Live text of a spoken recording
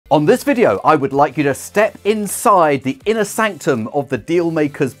On this video, I would like you to step inside the inner sanctum of the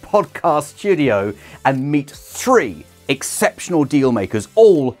Dealmakers podcast studio and meet 3 exceptional deal makers,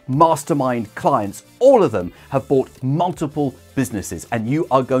 all mastermind clients. All of them have bought multiple businesses, and you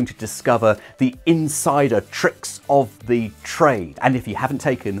are going to discover the insider tricks of the trade. And if you haven't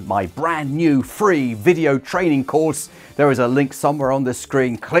taken my brand new free video training course, there is a link somewhere on the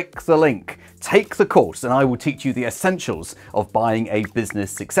screen. Click the link. Take the course and I will teach you the essentials of buying a business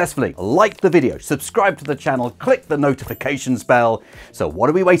successfully. Like the video, subscribe to the channel, click the notifications bell. So what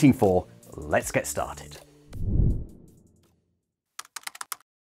are we waiting for? Let's get started.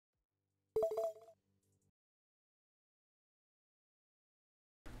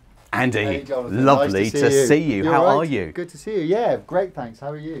 Andy, hey, Jonathan, lovely nice to see you. How right? are you? Good to see you. Yeah, great, thanks. How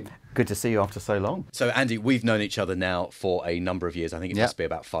are you? Good to see you after so long. So Andy, we've known each other now for a number of years. I think it must be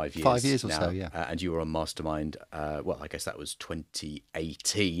about 5 years. 5 years or now. so, yeah. And you were on Mastermind, well, I guess that was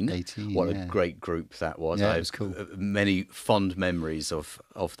 2018. 18, What yeah. a great group that was. Yeah, I it was cool. Many fond memories of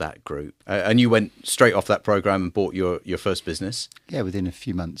that group. And you went straight off that program and bought your first business. Yeah, within a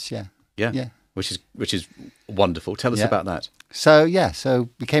few months, yeah. Yeah. Which is wonderful. Tell us about that. So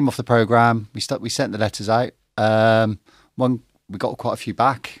we came off the program. We sent the letters out. We got quite a few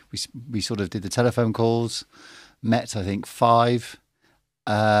back. We sort of did the telephone calls, met I think 5,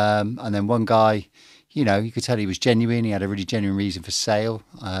 and then one guy, you know, you could tell he was genuine. He had a really genuine reason for sale.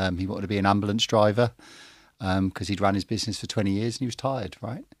 He wanted to be an ambulance driver because he'd ran his business for 20 years and he was tired.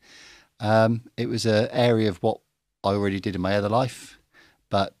 Right. It was an area of what I already did in my other life,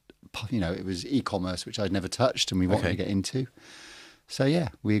 but you know, it was e-commerce, which I'd never touched and we wanted to get into. So yeah,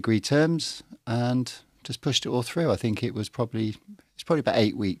 we agreed terms and just pushed it all through. I think it's probably about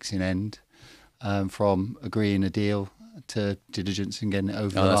 8 weeks in end from agreeing a deal to diligence and getting it over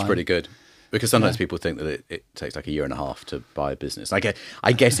the line. That's pretty good. Because sometimes people think that it takes like a year and a half to buy a business. I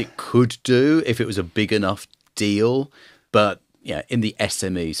guess it could do if it was a big enough deal, but yeah, in the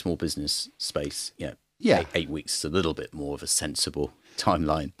SME, small business space, yeah. 8 weeks is a little bit more of a sensible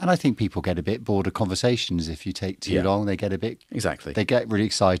timeline. And I think people get a bit bored of conversations if you take too long. They get a bit they get really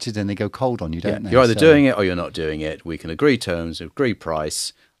excited and they go cold on you, don't they? You're either doing it or you're not doing it. We can agree terms, agree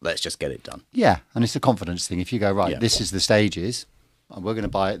price. Let's just get it done. Yeah, and it's a confidence thing. If you go, right, this is the stages, we're going to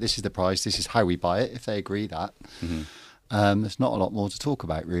buy it, this is the price, this is how we buy it. If they agree that, there's not a lot more to talk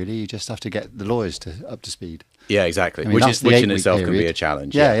about, really. You just have to get the lawyers up to speed. Yeah, exactly. I mean, which in itself can be a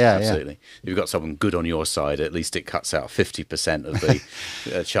challenge. Yeah, absolutely. If you've got someone good on your side, at least it cuts out 50% of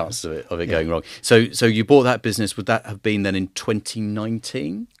the chance of it going wrong. So you bought that business. Would that have been then in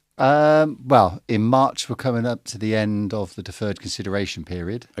 2019? Well, in March, we're coming up to the end of the deferred consideration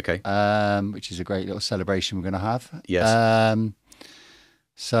period. Okay. Which is a great little celebration we're going to have. Yes.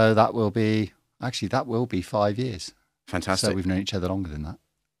 So that will be 5 years. Fantastic. So we've known each other longer than that.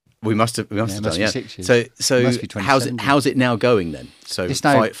 We must have done, 6 years. So how's it now going then? So it's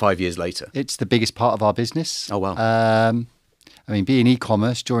now, 5 years later. It's the biggest part of our business. Oh, wow. I mean, being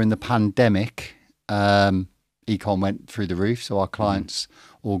e-commerce during the pandemic, e-com went through the roof. So our clients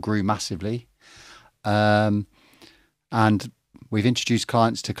all grew massively. And we've introduced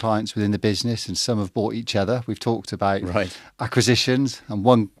clients to clients within the business and some have bought each other. We've talked about acquisitions and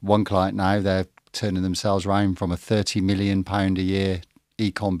one client now, they're turning themselves around from a £30 million a year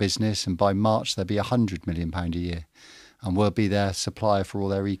e-com business, and by March there'll be £100 million a year, and we'll be their supplier for all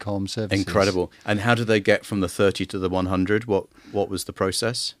their e-com services. Incredible. And how did they get from the 30 to the 100? What was the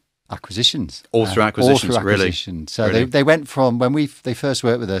process? Acquisitions. All through acquisitions, really? So really? They went from, when they first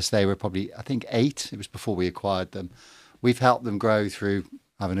worked with us, they were probably, I think, 8. It was before we acquired them. We've helped them grow through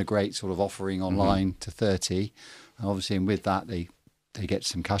having a great sort of offering online to 30. And obviously, and with that, they get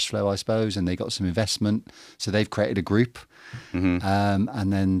some cash flow, I suppose, and they got some investment. So they've created a group.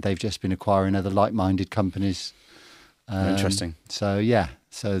 And then they've just been acquiring other like-minded companies. Interesting. So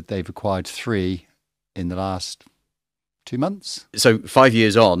they've acquired 3 in the last 2 months. So 5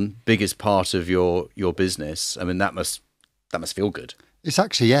 years on, biggest part of your business. I mean, that must feel good. It's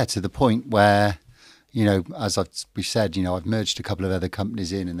actually, to the point where, you know, as we've said, you know, I've merged a couple of other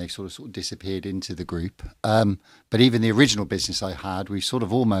companies in and they've sort of disappeared into the group. But even the original business I had, we've sort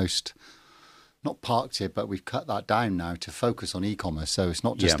of almost not parked it, but we've cut that down now to focus on e-commerce. So it's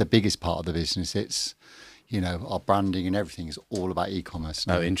not just the biggest part of the business. It's, you know, our branding and everything is all about e-commerce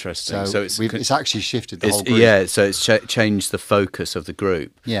now. Oh, interesting. So it's actually shifted the whole group. Yeah, so it's changed the focus of the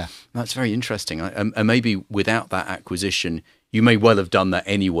group. Yeah. That's very interesting. And maybe without that acquisition, you may well have done that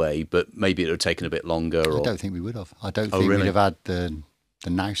anyway, but maybe it would have taken a bit longer. I don't think we would have. I don't think we'd have had the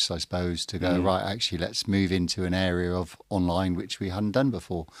nous, I suppose, to go, right, actually, let's move into an area of online, which we hadn't done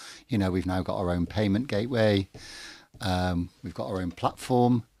before. You know, we've now got our own payment gateway. We've got our own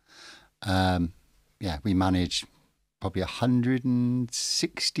platform. We manage probably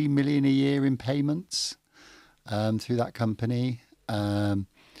 160 million a year in payments through that company. And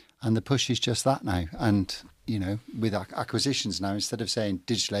the push is just that now. And, with acquisitions now, instead of saying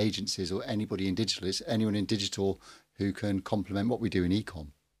digital agencies or anybody in digital, it's anyone in digital who can complement what we do in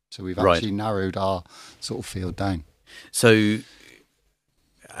e-com. So we've actually narrowed our sort of field down. So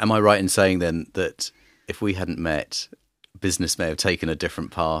am I right in saying then that if we hadn't met, business may have taken a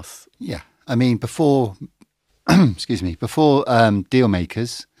different path? Yeah. I mean, before, before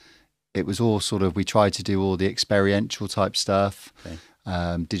Dealmakers, it was all sort of, we tried to do all the experiential type stuff,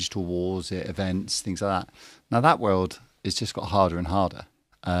 digital wars, events, things like that. Now that world has just got harder and harder.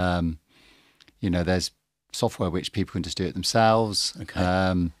 There's software which people can just do it themselves.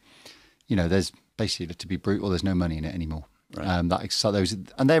 Okay. There's basically, to be brutal, there's no money in it anymore. Right. Those,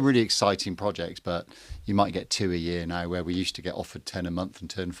 and they're really exciting projects, but you might get 2 a year now, where we used to get offered 10 a month and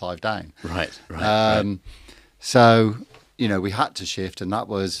turn 5 down. Right. So, we had to shift, and that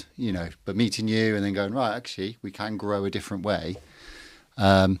was, but meeting you and then going, right, actually, we can grow a different way.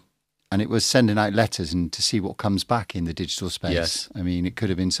 And it was sending out letters and to see what comes back in the digital space. Yes. I mean, it could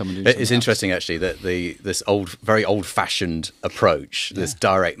have been someone doing something It's interesting, actually, that this very old-fashioned approach, this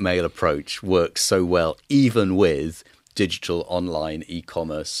direct mail approach, works so well, even with digital online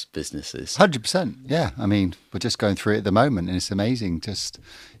e-commerce businesses. 100%. Yeah. I mean, we're just going through it at the moment, and it's amazing. Just,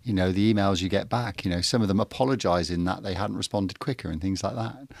 the emails you get back, some of them apologising that they hadn't responded quicker and things like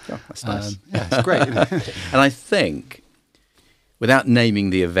that. Oh, that's nice. It's great. And I think, without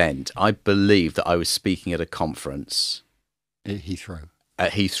naming the event, I believe that I was speaking at a conference. At Heathrow.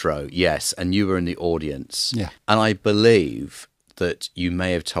 At Heathrow, yes. And you were in the audience. Yeah. And I believe that you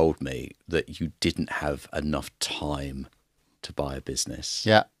may have told me that you didn't have enough time to buy a business.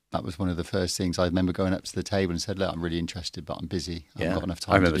 Yeah, that was one of the first things. I remember going up to the table and said, look, I'm really interested, but I'm busy. I haven't got enough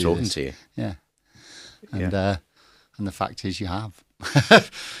time to do this. I remember talking to you. Yeah. And the fact is you have.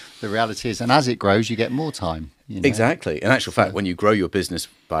 The reality is, and as it grows, you get more time. Exactly. In actual fact, when you grow your business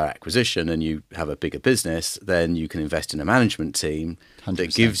by acquisition and you have a bigger business, then you can invest in a management team 100%.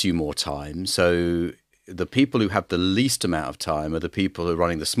 That gives you more time. So the people who have the least amount of time are the people who are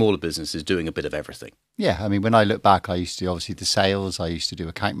running the smaller businesses, doing a bit of everything. Yeah. I mean, when I look back, I used to do obviously the sales. I used to do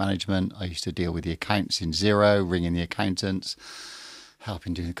account management. I used to deal with the accounts in Xero, ringing the accountants,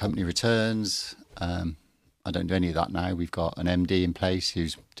 helping do the company returns. I don't do any of that now. We've got an MD in place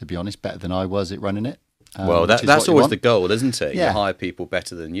who's, to be honest, better than I was at running it. Well, that's always the goal, isn't it? Yeah. You hire people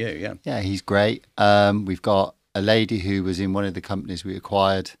better than you, yeah. Yeah, he's great. We've got a lady who was in one of the companies we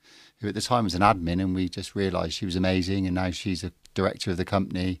acquired, who at the time was an admin, and we just realised she was amazing, and now she's a director of the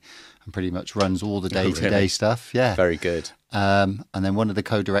company and pretty much runs all the day-to-day stuff. Yeah. Very good. And then one of the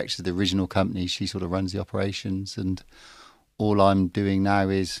co-directors of the original company, she sort of runs the operations, and all I'm doing now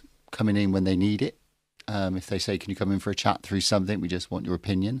is coming in when they need it. If they say, can you come in for a chat through something, we just want your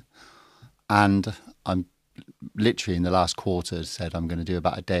opinion. And I'm literally in the last quarter said I'm going to do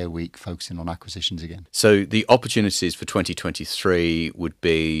about a day a week focusing on acquisitions again. So the opportunities for 2023 would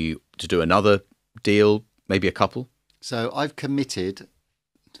be to do another deal, maybe a couple? So I've committed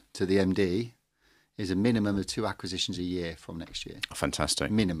to the MD is a minimum of 2 acquisitions a year from next year. Oh,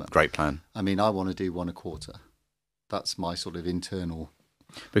 fantastic. Minimum. Great plan. I mean, I want to do 1 a quarter. That's my sort of internal...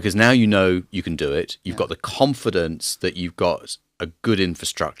 Because now you know you can do it. You've got the confidence that you've got a good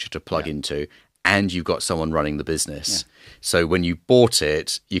infrastructure to plug into, and you've got someone running the business. Yeah. So when you bought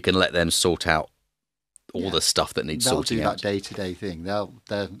it, you can let them sort out all the stuff that needs sorting out. They'll do that day-to-day thing.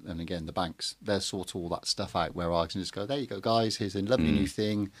 And again, the banks, they'll sort all that stuff out, where I can just go, there you go, guys, here's a lovely new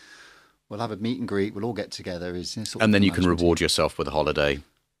thing. We'll have a meet and greet. We'll all get together. And then you can reward yourself with a holiday.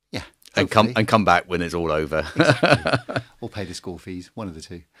 Yeah. And come back when it's all over. Exactly. Or pay the school fees, one of the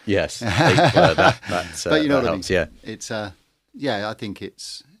two. Yes. But you know what helps, I mean? Yeah. It's I think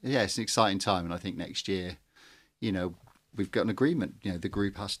it's an exciting time, and I think next year, we've got an agreement. The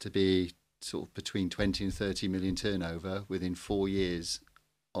group has to be sort of between 20 and 30 million turnover within 4 years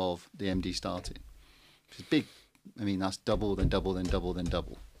of the MD starting. Which is big. I mean, that's double, then double, then double, then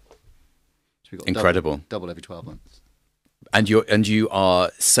double. So we've got incredible. Double every 12 months. And you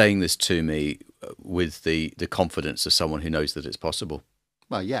are saying this to me with the confidence of someone who knows that it's possible.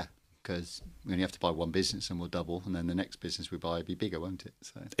 Well, yeah, because we only have to buy one business and we'll double, and then the next business we buy will be bigger, won't it?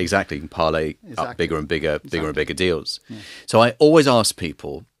 So exactly, you can parlay up bigger and bigger and bigger deals. Yeah. So I always ask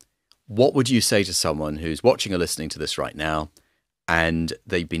people, what would you say to someone who's watching or listening to this right now, and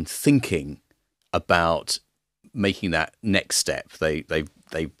they've been thinking about making that next step? They've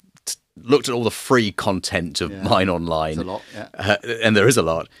looked at all the free content of mine online. There's a lot, and there is a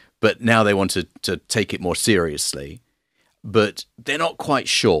lot, but now they want to take it more seriously, but they're not quite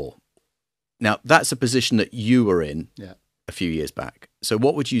sure Now, that's a position that you were in Yeah. a few years back. So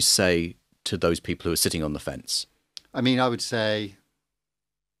what would you say to those people who are sitting on the fence? I mean, I would say,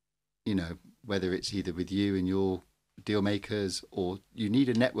 whether it's either with you and your deal makers, or you need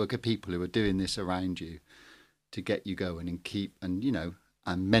a network of people who are doing this around you to get you going and keep and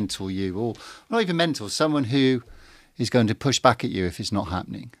mentor you, or not even mentor, someone who is going to push back at you if it's not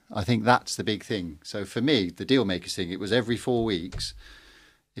happening. I think that's the big thing. So for me, the deal makers thing, it was every 4 weeks.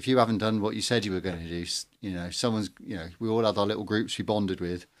 If you haven't done what you said you were going to do, someone's, we all had our little groups we bonded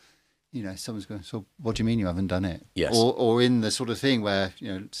with. Someone's going, so what do you mean you haven't done it? Yes. Or in the sort of thing where,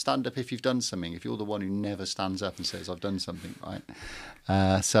 stand up if you've done something, if you're the one who never stands up and says, I've done something,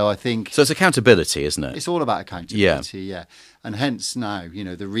 right? So I think... So it's accountability, isn't it? It's all about accountability, yeah. And hence now,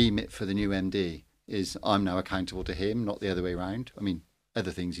 the remit for the new MD is I'm now accountable to him, not the other way around. I mean,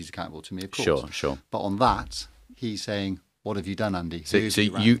 other things he's accountable to me, of course. Sure. But on that, he's saying, what have you done, Andy? So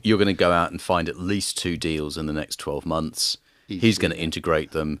you're going to go out and find at least 2 deals in the next 12 months. He's going to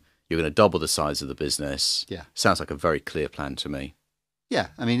integrate them. You're going to double the size of the business. Yeah. Sounds like a very clear plan to me. Yeah.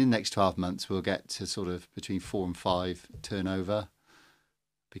 I mean, in the next 12 months, we'll get to sort of between 4 and 5 turnover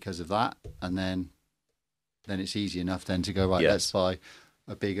because of that. And then it's easy enough then to go, right, let's buy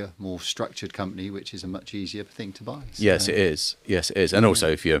a bigger, more structured company, which is a much easier thing to buy. So, yes, it is. And also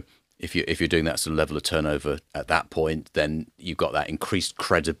if you're doing that sort of level of turnover at that point, then you've got that increased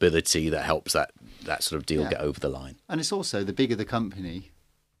credibility that helps that sort of deal get over the line. And it's also, the bigger the company,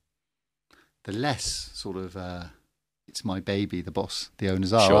 the less sort of it's my baby, the boss, the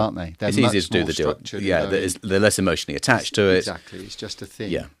owners are, aren't they? It's easier to do the deal. Yeah, they're less emotionally attached to it. Exactly, it's just a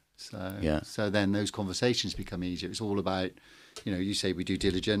thing. Yeah. So then those conversations become easier. It's all about, you say we do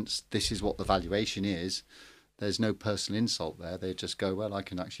diligence. This is what the valuation is. There's no personal insult there. They just go, well, I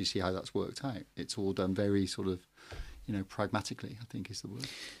can actually see how that's worked out. It's all done very sort of, pragmatically, I think is the word.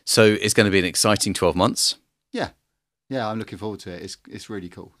 So it's going to be an exciting 12 months. Yeah, I'm looking forward to it. It's really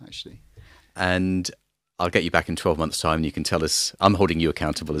cool, actually. And I'll get you back in 12 months' time and you can tell us. I'm holding you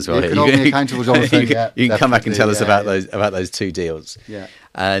accountable as well. You can hold me accountable, Jonathan. You can come back and tell us about those 2 deals. Yeah.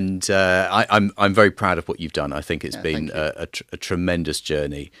 And I'm very proud of what you've done. I think it's been a tremendous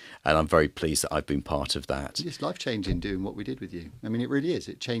journey, and I'm very pleased that I've been part of that. It's life-changing doing what we did with you. I mean, it really is.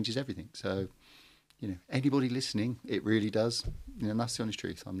 It changes everything. So, anybody listening, it really does. And that's the honest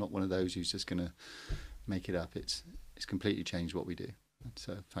truth. I'm not one of those who's just going to make it up. It's completely changed what we do.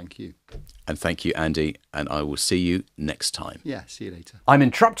 So thank you. And thank you, Andy. And I will see you next time. Yeah, see you later. I'm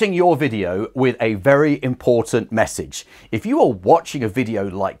interrupting your video with a very important message. If you are watching a video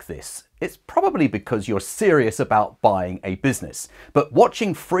like this, it's probably because you're serious about buying a business. But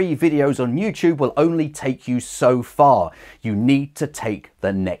watching free videos on YouTube will only take you so far. You need to take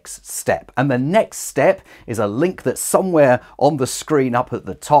the next step. And the next step is a link that's somewhere on the screen up at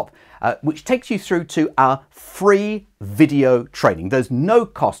the top, which takes you through to our free video training. There's no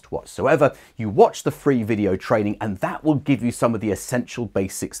cost whatsoever. You watch the free video training and that will give you some of the essential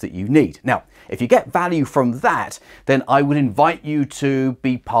basics that you need. Now, if you get value from that, then I would invite you to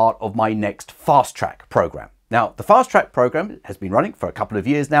be part of my next Fast Track program. Now, the Fast Track program has been running for a couple of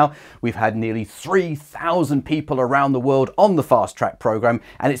years now. We've had nearly 3,000 people around the world on the Fast Track program,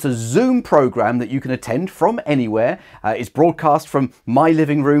 and it's a Zoom program that you can attend from anywhere. It's broadcast from my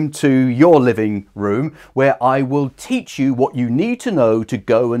living room to your living room, where I will teach you what you need to know to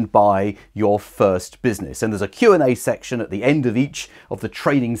go and buy your first business. And there's a Q&A section at the end of each of the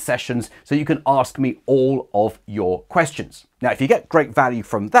training sessions, so you can ask me all of your questions. Now, if you get great value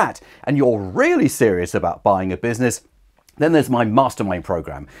from that and you're really serious about buying a business, then there's my Mastermind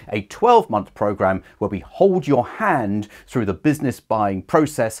program, a 12-month program where we hold your hand through the business buying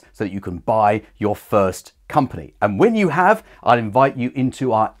process so that you can buy your first company. And when you have, I'll invite you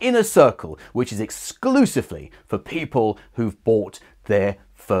into our inner circle, which is exclusively for people who've bought their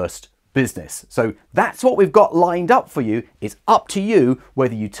first business. So that's what we've got lined up for you. It's up to you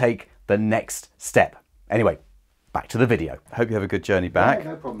whether you take the next step. Anyway, back to the video. I hope you have a good journey back.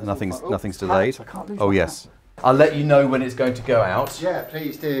 Yeah, no problem. Nothing's delayed. I can't lose oh, my yes. I'll let you know when it's going to go out. Yeah,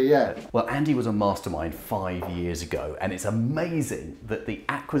 please do, yeah. Well, Andy was a mastermind 5 years ago, and it's amazing that the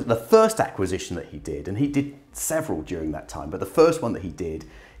first acquisition that he did, and he did several during that time, but the first one that he did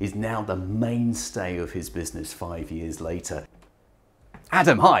is now the mainstay of his business 5 years later.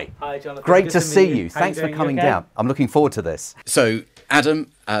 Adam, hi. Hi, Jonathan. Great Good to see you. How Thanks you for doing? coming You okay? down. I'm looking forward to this. So,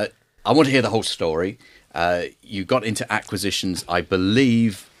 Adam, I want to hear the whole story. You got into acquisitions, I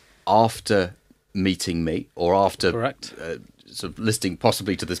believe, after meeting me, or after Correct. Sort of listening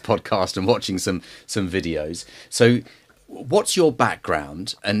possibly to this podcast and watching some videos. So what's your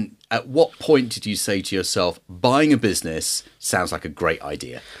background, and at what point did you say to yourself, buying a business sounds like a great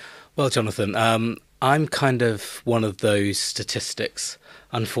idea? Well, Jonathan, I'm kind of one of those statistics,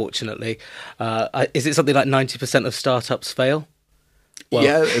 unfortunately. Is it something like 90% of startups fail? Well,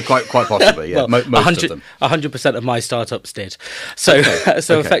 yeah, quite possibly. Yeah, well, most of them. 100% of my startups did. So, Okay.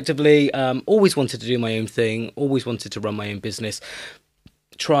 effectively, always wanted to do my own thing. Always wanted to run my own business.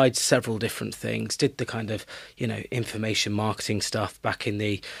 Tried several different things. Did the kind of information marketing stuff back in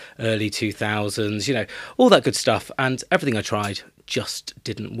the early 2000s. All that good stuff. And everything I tried just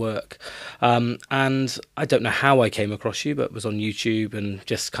didn't work. And I don't know how I came across you, but was on YouTube and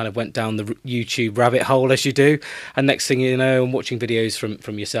just kind of went down the YouTube rabbit hole as you do. And next thing you know, I'm watching videos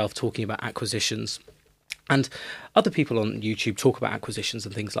from yourself talking about acquisitions. And other people on YouTube talk about acquisitions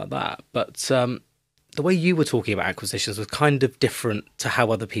and things like that. But the way you were talking about acquisitions was kind of different to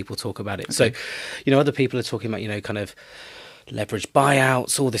how other people talk about it. Okay. So, other people are talking about, kind of leverage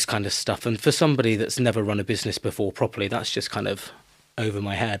buyouts, all this kind of stuff. And for somebody that's never run a business before properly, that's just kind of over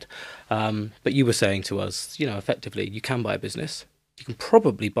my head. But you were saying to us, effectively, you can buy a business. You can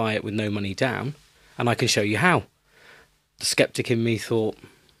probably buy it with no money down, and I can show you how. The skeptic in me thought,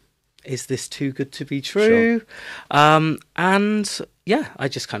 is this too good to be true? Sure. And yeah, I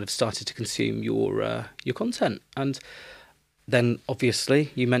just kind of started to consume your content. And then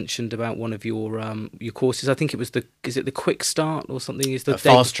obviously you mentioned about one of your courses. I think it was is it the Quick Start or something? Is the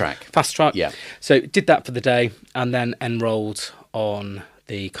Fast Track? Fast Track. Yeah. So did that for the day, and then enrolled on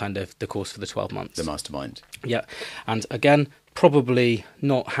the kind of the course for the 12 months. The Mastermind. Yeah, and again, probably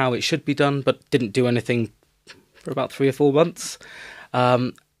not how it should be done, but didn't do anything for about 3 or 4 months.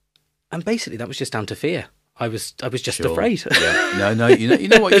 And basically, that was just down to fear. I was just afraid. Yeah. No. You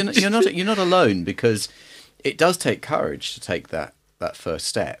know what? You're not alone, because it does take courage to take that first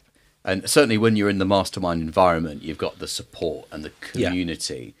step. And certainly when you're in the mastermind environment, you've got the support and the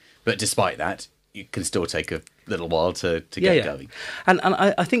community. Yeah. But despite that, you can still take a little while to get going. And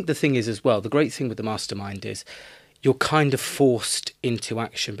I think the thing is as well, the great thing with the mastermind is you're kind of forced into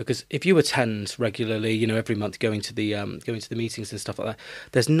action, because if you attend regularly, every month going to the meetings and stuff like that,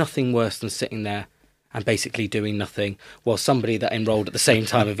 there's nothing worse than sitting there and basically doing nothing while somebody that enrolled at the same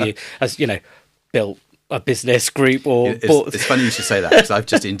time of you has, built a business group or bought... It's funny you should say that, because I've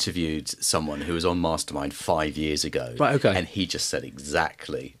just interviewed someone who was on Mastermind 5 years ago. Right, okay. And he just said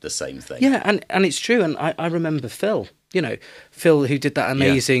exactly the same thing. Yeah, and it's true. And I remember Phil, Phil, who did that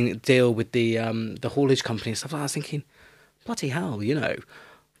amazing deal with the haulage company and stuff like that. I was thinking, bloody hell,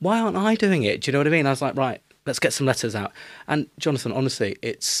 why aren't I doing it? Do you know what I mean? I was like, right, let's get some letters out. And Jonathan, honestly,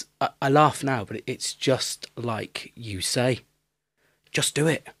 I laugh now, but it's just like you say. Just do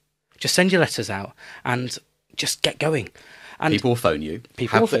it. Just send your letters out and just get going. And people will phone you.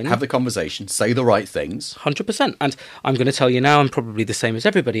 Have the conversation. Say the right things. 100%. And I'm going to tell you now, I'm probably the same as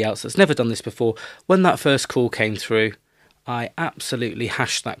everybody else that's never done this before. When that first call came through, I absolutely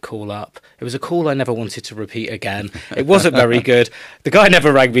hashed that call up. It was a call I never wanted to repeat again. It wasn't very good. The guy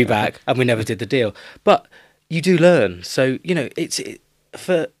never rang me back, and we never did the deal. But you do learn. So,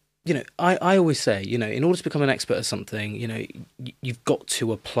 I always say, in order to become an expert at something, you've got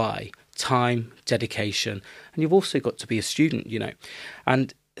to apply time, dedication, and you've also got to be a student,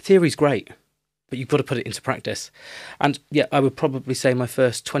 And theory's great, but you've got to put it into practice. And yeah, I would probably say my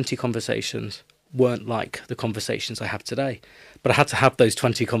first 20 conversations weren't like the conversations I have today, but I had to have those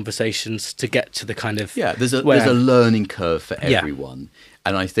 20 conversations to get to the kind of... Yeah, there's a learning curve for everyone.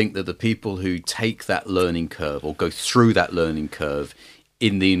 And I think that the people who take that learning curve or go through that learning curve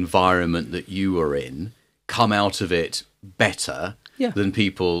in the environment that you are in come out of it better than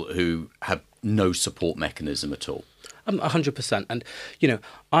people who have no support mechanism at all. 100%. And,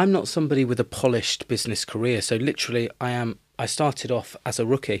 I'm not somebody with a polished business career. So literally I started off as a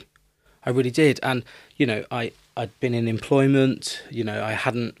rookie. I really did. And, I'd been in employment, I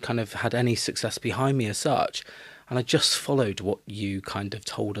hadn't kind of had any success behind me as such. And I just followed what you kind of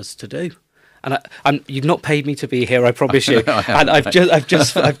told us to do. And you've not paid me to be here, I promise you. And I've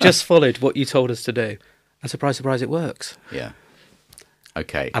just followed what you told us to do. And surprise, surprise, it works. Yeah.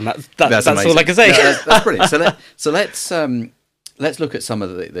 Okay. And that's all I can say. No, that's brilliant. So let's look at some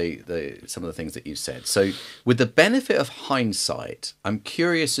of the things that you said. So with the benefit of hindsight, I'm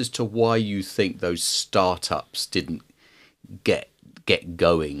curious as to why you think those startups didn't get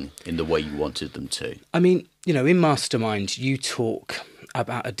going in the way you wanted them to. I mean, in Mastermind, you talk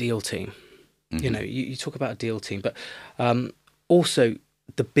about a deal team. Mm-hmm. You talk about a deal team, but also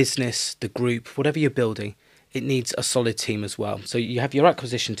the business, the group, whatever you're building, it needs a solid team as well. So you have your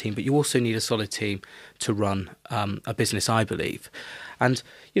acquisition team, but you also need a solid team to run a business, I believe. And,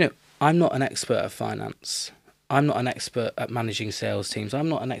 I'm not an expert at finance. I'm not an expert at managing sales teams. I'm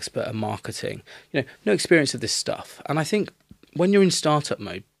not an expert at marketing. No experience of this stuff. And I think when you're in startup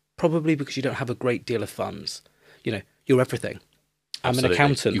mode, probably because you don't have a great deal of funds. You know, you're everything. Absolutely. I'm an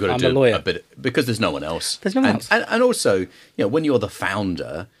accountant. You've got to I'm a lawyer. Because there's no one else. There's no one else. And also, you know, when you're the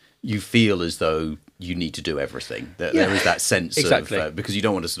founder, you feel as though you need to do everything. There is that sense of because you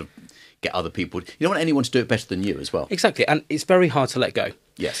don't want to sort of get other people. You don't want anyone to do it better than you as well. Exactly, and it's very hard to let go.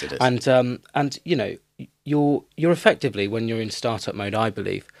 Yes, it is. And you know, you're effectively, when you're in startup mode, I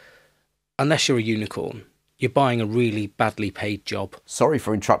believe, unless you're a unicorn, you're buying a really badly paid job. Sorry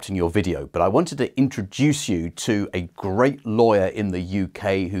for interrupting your video, but I wanted to introduce you to a great lawyer in the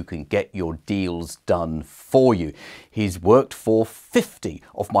UK who can get your deals done for you. He's worked for 50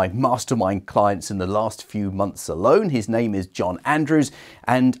 of my mastermind clients in the last few months alone. His name is John Andrews,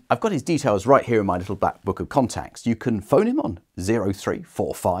 and I've got his details right here in my little black book of contacts. You can phone him on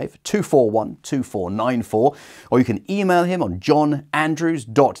 0345 241 2494, or you can email him on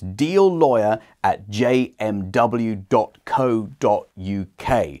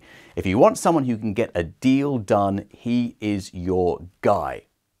johnandrews.deallawyer@jmw.co.uk. If you want someone who can get a deal done, he is your guy.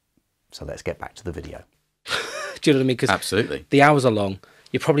 So let's get back to the video. Do you know what I mean? 'Cause absolutely, the hours are long.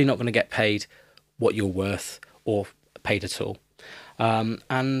 You're probably not going to get paid what you're worth or paid at all.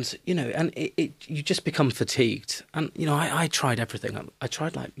 And you know, and you just become fatigued. And you know, I tried everything. I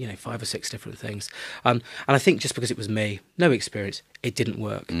tried like 5 or 6 different things. And I think just because it was me, no experience, it didn't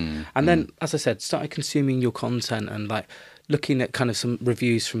work. And then, as I said, started consuming your content and like looking at kind of some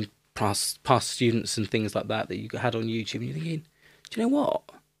reviews from past students and things like that you had on YouTube. And you're thinking, do you know what?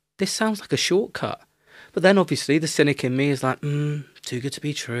 This sounds like a shortcut. But then obviously the cynic in me is like, too good to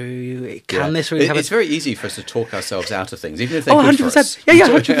be true. Can this really happen? It's very easy for us to talk ourselves out of things, even if they're good 100%. for us. Yeah,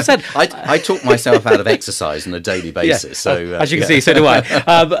 100%. I talk myself out of exercise on a daily basis. So as you can see, so do I.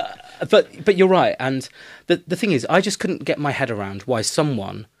 But you're right. And the thing is, I just couldn't get my head around why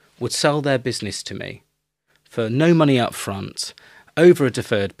someone would sell their business to me for no money up front, over a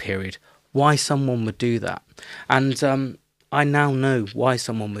deferred period, why someone would do that. And I now know why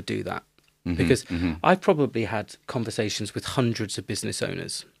someone would do that. Because I've probably had conversations with hundreds of business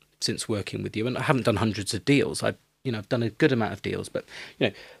owners since working with you, and I haven't done hundreds of deals. I've done a good amount of deals, but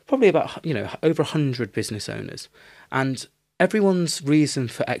probably about over 100 business owners, and everyone's reason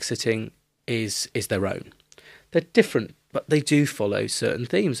for exiting is their own. They're different, but they do follow certain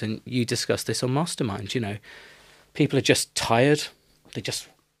themes, and you discussed this on Mastermind. People are just tired; they just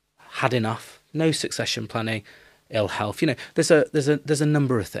had enough. No succession planning. Ill health, there's a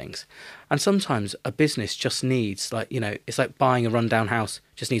number of things, and sometimes a business just needs it's like buying a rundown house,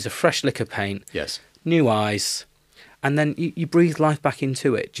 just needs a fresh lick of paint, yes, new eyes, and then you breathe life back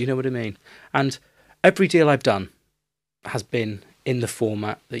into it. Do you know what I mean? And every deal I've done has been in the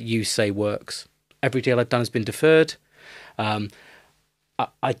format that you say works. Every deal I've done has been deferred. I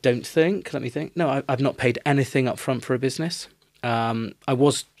don't think. Let me think. No, I've not paid anything up front for a business. I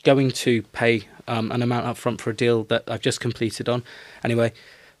was going to pay an amount up front for a deal that I've just completed on. Anyway,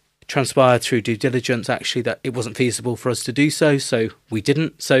 transpired through due diligence actually that it wasn't feasible for us to do so we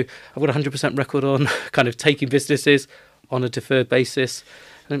didn't. So I've got a 100% record on kind of taking businesses on a deferred basis,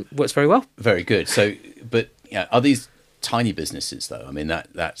 and it works very well. Very good. So, but are these tiny businesses though? I mean,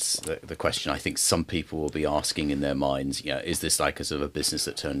 that's the question I think some people will be asking in their minds. Is this like a sort of a business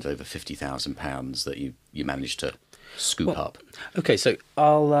that turns over £50,000 that you managed to scoop up? Okay, so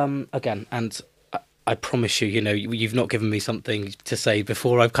I'll again, and I promise you, you've not given me something to say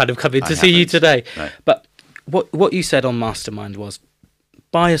before I've kind of come in to see you today. No. But what you said on Mastermind was,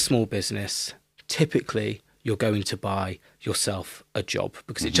 buy a small business. Typically, you're going to buy yourself a job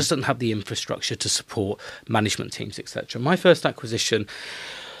because it just doesn't have the infrastructure to support management teams, etc. My first acquisition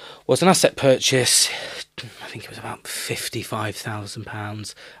was an asset purchase. I think it was about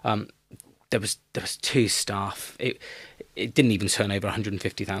 £55,000. There was 2 staff. It didn't even turn over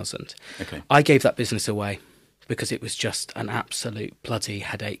 150,000. Okay. I gave that business away because it was just an absolute bloody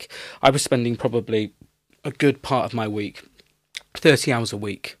headache. I was spending probably a good part of my week, 30 hours a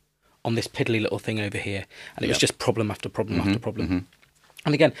week, on this piddly little thing over here, and it was just problem after problem after problem.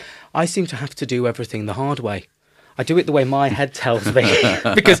 And again, I seem to have to do everything the hard way. I do it the way my head tells me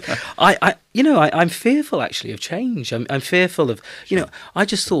because I'm fearful actually of change. I'm fearful of, I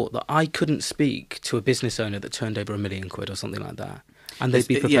just thought that I couldn't speak to a business owner that turned over £1 million or something like that, and they'd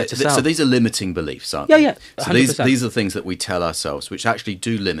be prepared to sell. So these are limiting beliefs, aren't they? Yeah. 100%. So these are the things that we tell ourselves, which actually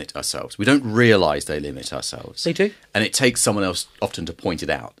do limit ourselves. We don't realise they limit ourselves. They do. And it takes someone else often to point it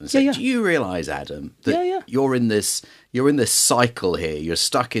out and say, do you realise, Adam, that you're in this cycle here. You're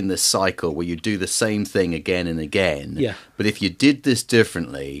stuck in this cycle where you do the same thing again and again. Yeah. But if you did this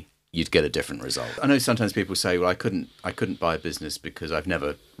differently, you'd get a different result. I know sometimes people say, well, I couldn't buy a business because I've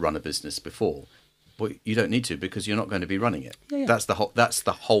never run a business before. Well, you don't need to, because you're not going to be running it. Yeah. That's the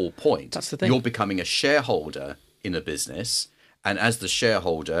whole point. That's the thing. You're becoming a shareholder in a business, and as the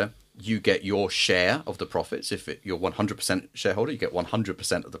shareholder, you get your share of the profits. If you're 100% shareholder, you get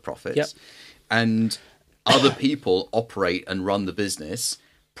 100% of the profits. Yep. And other people operate and run the business,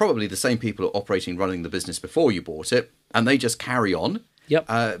 probably the same people who are operating, running the business before you bought it, and they just carry on. Yep.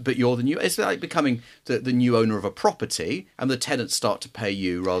 But you're the new. It's like becoming the new owner of a property, and the tenants start to pay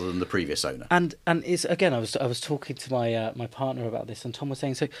you rather than the previous owner. And it's, again, I was talking to my partner about this, and Tom was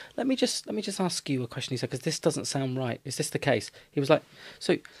saying, so let me just ask you a question. He said, because this doesn't sound right. Is this the case? He was like,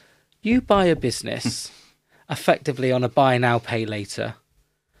 so you buy a business effectively on a buy now, pay later,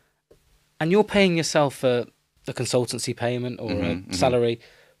 and you're paying yourself a consultancy payment or a salary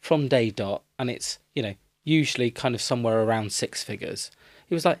from day dot, and it's, usually kind of somewhere around six figures.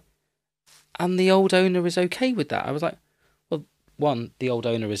 He was like, and the old owner is okay with that. I was like, well, one, the old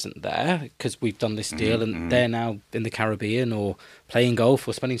owner isn't there because we've done this deal and they're now in the Caribbean or playing golf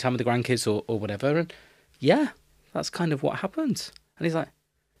or spending time with the grandkids or whatever. And yeah, that's kind of what happens. And he's like,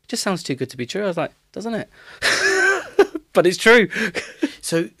 it just sounds too good to be true. I was like, doesn't it? But it's true.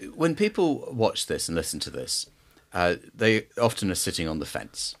 So when people watch this and listen to this, they often are sitting on the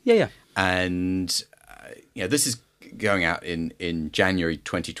fence. Yeah. And this is going out in January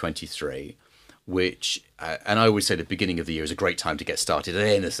 2023, which, and I always say the beginning of the year is a great time to get started at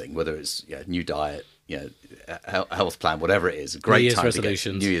anything, whether it's new diet, health plan, whatever it is. A great time to get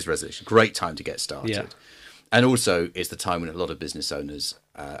New Year's resolution. Great time to get started. Yeah. And also, it's the time when a lot of business owners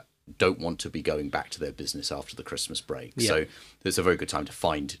don't want to be going back to their business after the Christmas break. Yeah. So it's a very good time to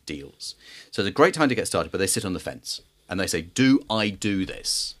find deals. So it's a great time to get started, but they sit on the fence and they say, do I do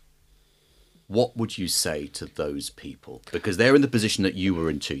this? What would you say to those people? Because they're in the position that you were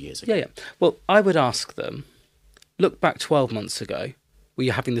in 2 years ago. Yeah. Well, I would ask them, look back 12 months ago. Were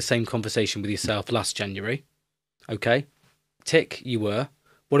you having the same conversation with yourself last January? Okay. Tick, you were.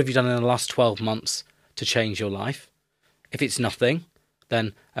 What have you done in the last 12 months to change your life? If it's nothing,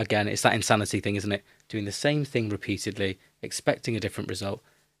 then again, it's that insanity thing, isn't it? Doing the same thing repeatedly, expecting a different result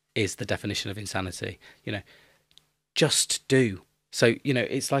is the definition of insanity. Just do. So,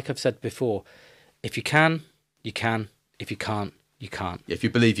 it's like I've said before, if you can, you can. If you can't, you can't. If you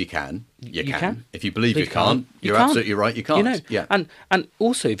believe you can, you can. If you believe you can't, can't, you're absolutely right, you can't. Yeah. And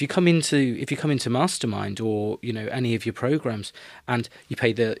also, if you come into Mastermind or any of your programs, and you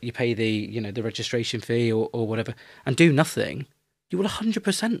pay the the registration fee or whatever, and do nothing, you will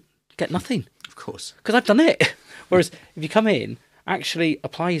 100% get nothing. Of course, because I've done it. Whereas if you come in, actually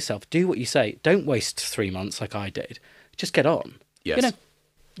apply yourself, do what you say, don't waste 3 months like I did. Just get on. Yes.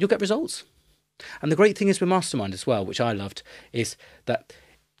 You'll get results. And the great thing is with Mastermind as well, which I loved, is that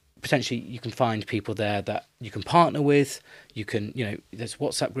potentially you can find people there that you can partner with. You can, there's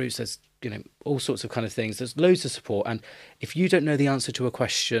WhatsApp groups, there's, all sorts of kind of things. There's loads of support. And if you don't know the answer to a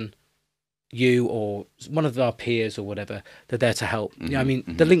question, you or one of our peers or whatever, they're there to help. The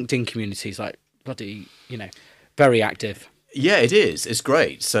LinkedIn community is like bloody, very active. Yeah, it is. It's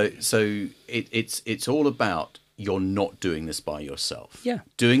great. So it's all about, you're not doing this by yourself. Yeah.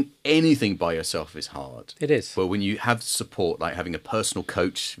 Doing anything by yourself is hard. It is. But when you have support, like having a personal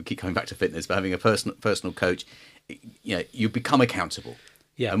coach, we keep coming back to fitness, but having a personal coach, you become accountable.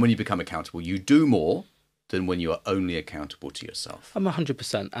 Yeah. And when you become accountable, you do more than when you are only accountable to yourself. I'm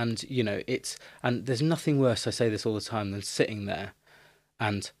 100%. And, and there's nothing worse, I say this all the time, than sitting there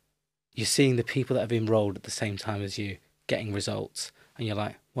and you're seeing the people that have enrolled at the same time as you getting results. And you're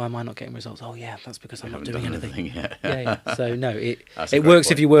like, why am I not getting results? Oh, yeah, that's because I'm not doing anything. Yeah. So, no, it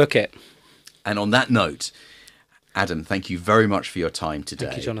works if you work it. And on that note, Adam, thank you very much for your time today.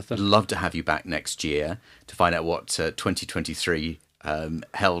 Thank you, Jonathan. Love to have you back next year to find out what 2023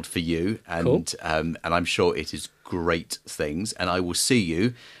 held for you. And, cool. And I'm sure it is great things. And I will see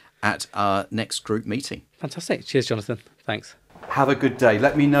you at our next group meeting. Fantastic. Cheers, Jonathan. Thanks. Have a good day.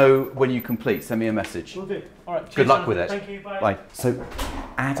 Let me know when you complete. Send me a message. Will do. All right. Good luck with it. Thank you. Bye. Bye. So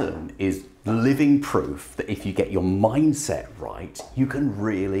Adam is living proof that if you get your mindset right, you can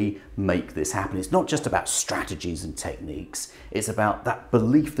really make this happen. It's not just about strategies and techniques. It's about that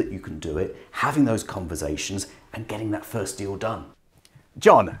belief that you can do it, having those conversations and getting that first deal done.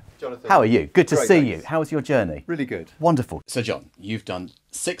 Jonathan, how are you? Good to see you. How was your journey? Really good. Wonderful. So John, you've done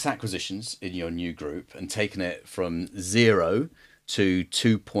 6 acquisitions in your new group and taken it from 0 to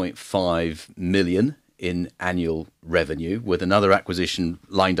 2.5 million in annual revenue, with another acquisition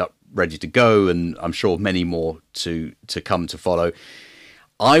lined up, ready to go, and I'm sure many more to come to follow.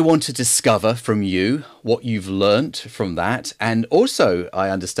 I want to discover from you what you've learnt from that, and also, I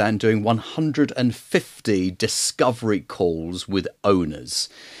understand, doing 150 discovery calls with owners.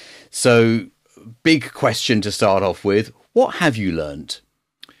 So big question to start off with. What have you learnt?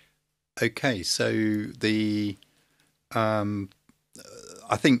 Okay, so I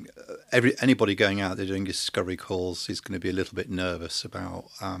think anybody going out there doing discovery calls is going to be a little bit nervous about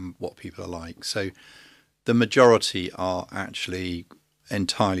what people are like. So the majority are actually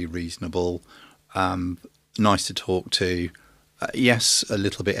entirely reasonable, nice to talk to. Yes, a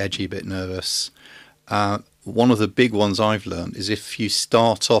little bit edgy, a bit nervous. One of the big ones I've learned is if you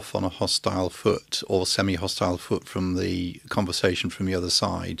start off on a hostile foot or semi-hostile foot from the conversation from the other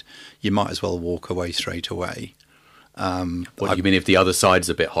side, you might as well walk away straight away. What do you mean if the other side's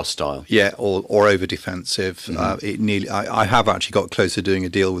a bit hostile? Yeah, or over defensive. I have actually got close to doing a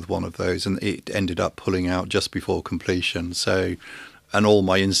deal with one of those, and it ended up pulling out just before completion. So, and all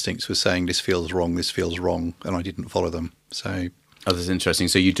my instincts were saying this feels wrong, and I didn't follow them. So. Oh, that's interesting.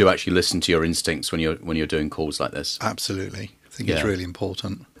 So you do actually listen to your instincts when you're doing calls like this? Absolutely. I think it's really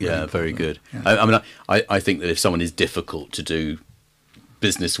important. Very good. Yeah. I think that if someone is difficult to do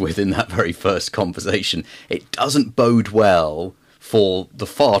business with in that very first conversation, it doesn't bode well for the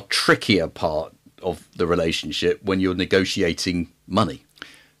far trickier part of the relationship when you're negotiating money.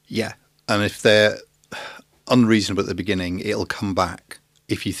 Yeah. And if they're unreasonable at the beginning, it'll come back.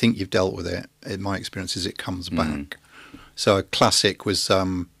 If you think you've dealt with it, in my experience is it comes back. So a classic was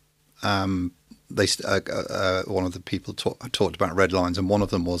one of the people talked about red lines, and one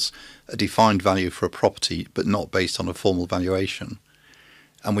of them was a defined value for a property, but not based on a formal valuation.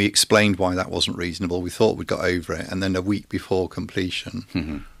 And we explained why that wasn't reasonable. We thought we'd got over it, and then a week before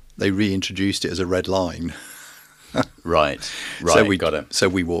completion, they reintroduced it as a red line. Right. So we got it. So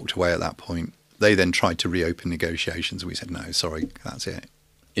we walked away at that point. They then tried to reopen negotiations. We said, no, sorry, that's it.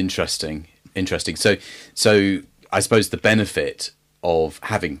 Interesting. So I suppose the benefit of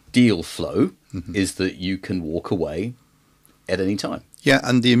having deal flow is that you can walk away at any time. Yeah,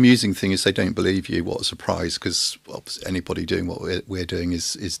 and the amusing thing is they don't believe you. What a surprise, because anybody doing what we're doing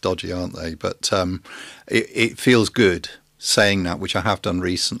is dodgy, aren't they? But it feels good saying that, which I have done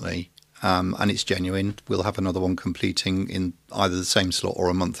recently, and it's genuine. We'll have another one completing in either the same slot or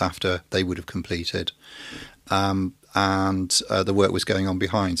a month after they would have completed. And the work was going on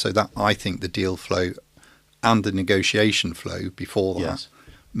behind. So that, I think, the deal flow and the negotiation flow before that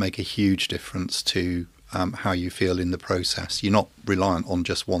make a huge difference to how you feel in the process. You're not reliant on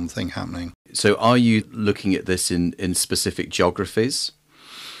just one thing happening. So are you looking at this in specific geographies?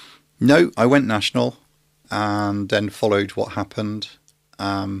 No, I went national and then followed what happened.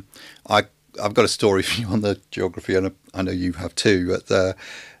 I've got a story for you on the geography, and I know you have too. But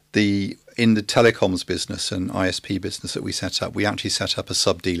in the telecoms business and ISP business that we set up, we actually set up a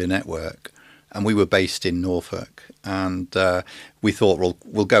sub-dealer network. And we were based in Norfolk, and we thought, well,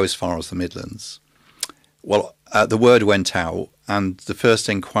 we'll go as far as the Midlands. Well, the word went out, and the first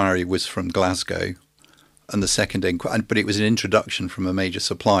inquiry was from Glasgow, and the second inquiry, but it was an introduction from a major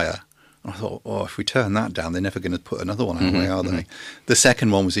supplier. I thought, if we turn that down, they're never going to put another one our way, are they? The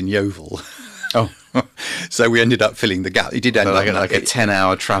second one was in Yeovil. Oh, so we ended up filling the gap. It did end up like a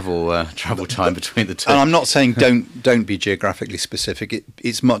 10-hour travel time between the two. And I'm not saying don't be geographically specific.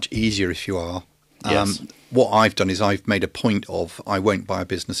 It's much easier if you are. Yes. What I've done is I've made a point of I won't buy a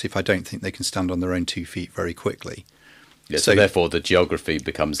business if I don't think they can stand on their own 2 feet very quickly. Yeah, so therefore the geography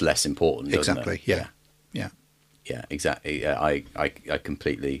becomes less important. Exactly. Doesn't it? Yeah, exactly. Yeah, I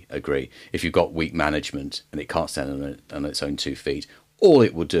completely agree. If you've got weak management and it can't stand on its own 2 feet, all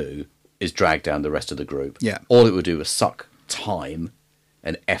it will do is drag down the rest of the group. Yeah. All it will do is suck time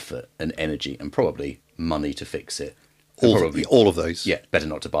and effort and energy and probably money to fix it. All of those. Yeah, better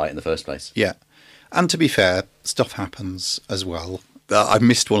not to buy it in the first place. Yeah. And to be fair, stuff happens as well. I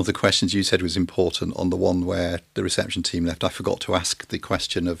missed one of the questions you said was important on the one where the reception team left. I forgot to ask the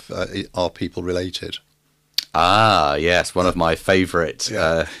question of are people related? Ah, yes, one of my favourite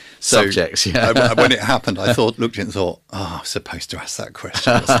subjects. Yeah. When it happened, I looked at it and thought, I was supposed to ask that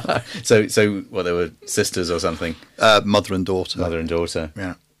question. So they were sisters or something? Mother and daughter. Mother and daughter.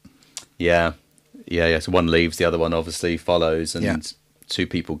 Yeah. So one leaves, the other one obviously follows, and two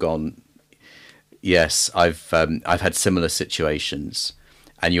people gone. Yes, I've had similar situations,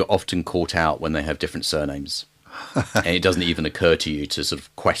 and you're often caught out when they have different surnames, and it doesn't even occur to you to sort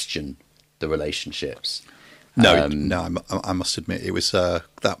of question the relationships. No, I must admit it was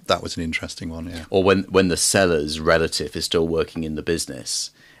that was an interesting one. Yeah. Or when the seller's relative is still working in the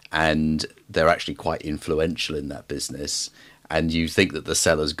business, and they're actually quite influential in that business, and you think that the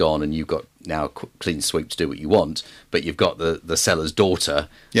seller's gone and you've got now clean sweep to do what you want, but you've got the seller's daughter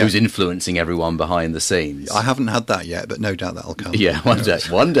who's influencing everyone behind the scenes. I haven't had that yet, but no doubt that'll come. Yeah,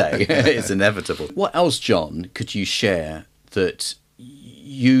 one day. It's inevitable. What else, John, could you share that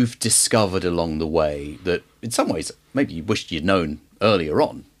you've discovered along the way that in some ways maybe you wished you'd known earlier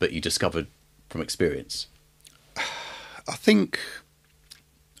on, but you discovered from experience? I think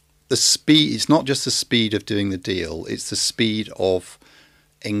the speed, it's not just the speed of doing the deal, it's the speed of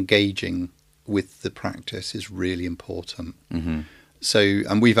engaging with the practice is really important. Mm-hmm. So,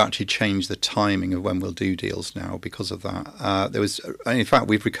 and we've actually changed the timing of when we'll do deals now because of that. In fact,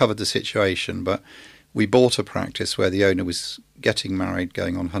 we've recovered the situation, but we bought a practice where the owner was getting married,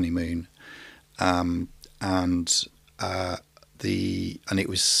 going on honeymoon,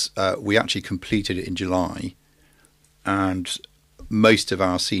 we actually completed it in July, and most of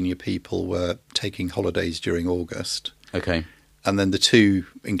our senior people were taking holidays during August. Okay. And then the two,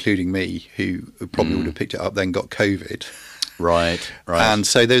 including me, who probably would have picked it up, then got COVID. Right. And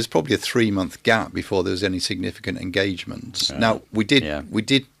so there was probably a 3-month gap before there was any significant engagement. Now we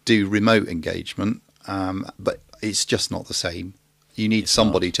did do remote engagement, but it's just not the same. You need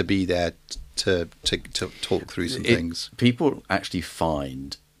somebody to be there to talk through some things. People actually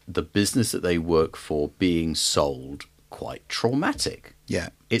find the business that they work for being sold quite traumatic. Yeah.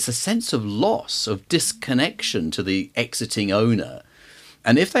 It's a sense of loss, of disconnection to the exiting owner.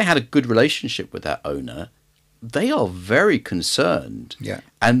 And if they had a good relationship with that owner, they are very concerned. Yeah.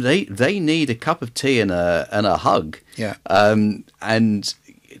 And they need a cup of tea and a hug. Yeah. And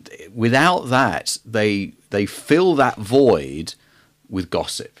without that, they fill that void with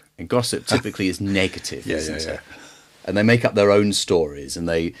gossip. And gossip typically is negative, isn't it? And they make up their own stories, and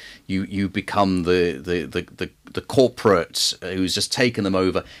you become the corporate who's just taken them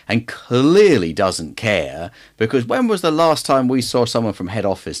over and clearly doesn't care, because when was the last time we saw someone from head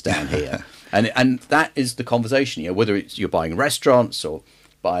office down here? and that is the conversation. Whether it's you're buying restaurants or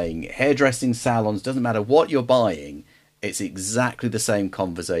buying hairdressing salons, doesn't matter what you're buying. It's exactly the same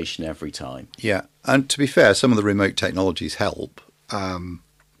conversation every time. Yeah, and to be fair, some of the remote technologies help,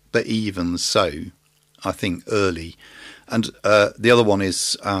 but even so, I think early. And the other one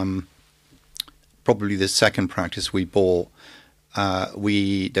is probably the second practice we bought.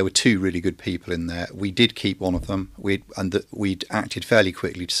 There were two really good people in there. We did keep one of them. We'd acted fairly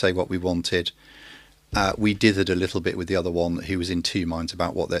quickly to say what we wanted. We dithered a little bit with the other one, who was in two minds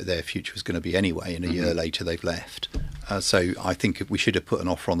about what their future was going to be anyway, and a year later they've left. So I think we should have put an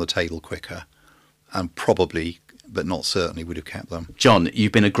offer on the table quicker, and probably, but not certainly, would have kept them. John,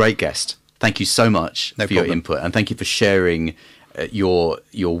 you've been a great guest. Thank you so much for your input, and thank you for sharing your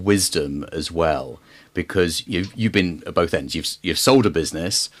wisdom as well, because you've been at both ends. You've sold a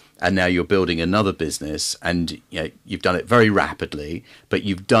business, and now you're building another business, and you've done it very rapidly, but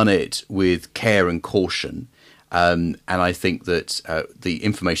you've done it with care and caution. And I think that the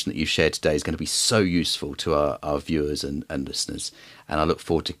information that you've shared today is going to be so useful to our viewers and listeners. And I look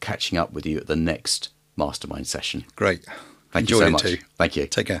forward to catching up with you at the next Mastermind session. Great. Thank you so much. Too. Thank you.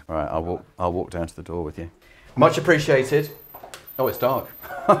 Take care. All right, I'll walk down to the door with you. Much appreciated. Oh, it's dark.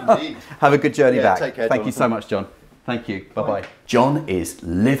 Indeed. Have a good journey back. Take care, Thank you so much, John. Thank you. Bye-bye. John is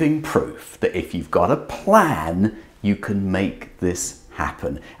living proof that if you've got a plan, you can make this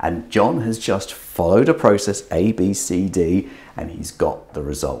happen. And John has just followed a process, A, B, C, D, and he's got the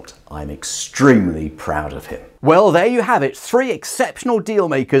result. I'm extremely proud of him. Well, there you have it. 3 exceptional deal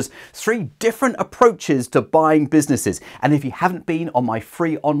makers, 3 different approaches to buying businesses. And if you haven't been on my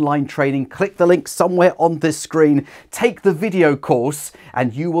free online training, click the link somewhere on this screen, take the video course,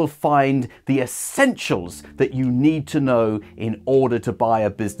 and you will find the essentials that you need to know in order to buy a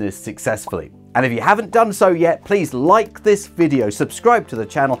business successfully. And if you haven't done so yet, please like this video, subscribe to the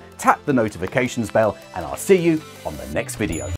channel, tap the notifications bell, and I'll see you on the next video.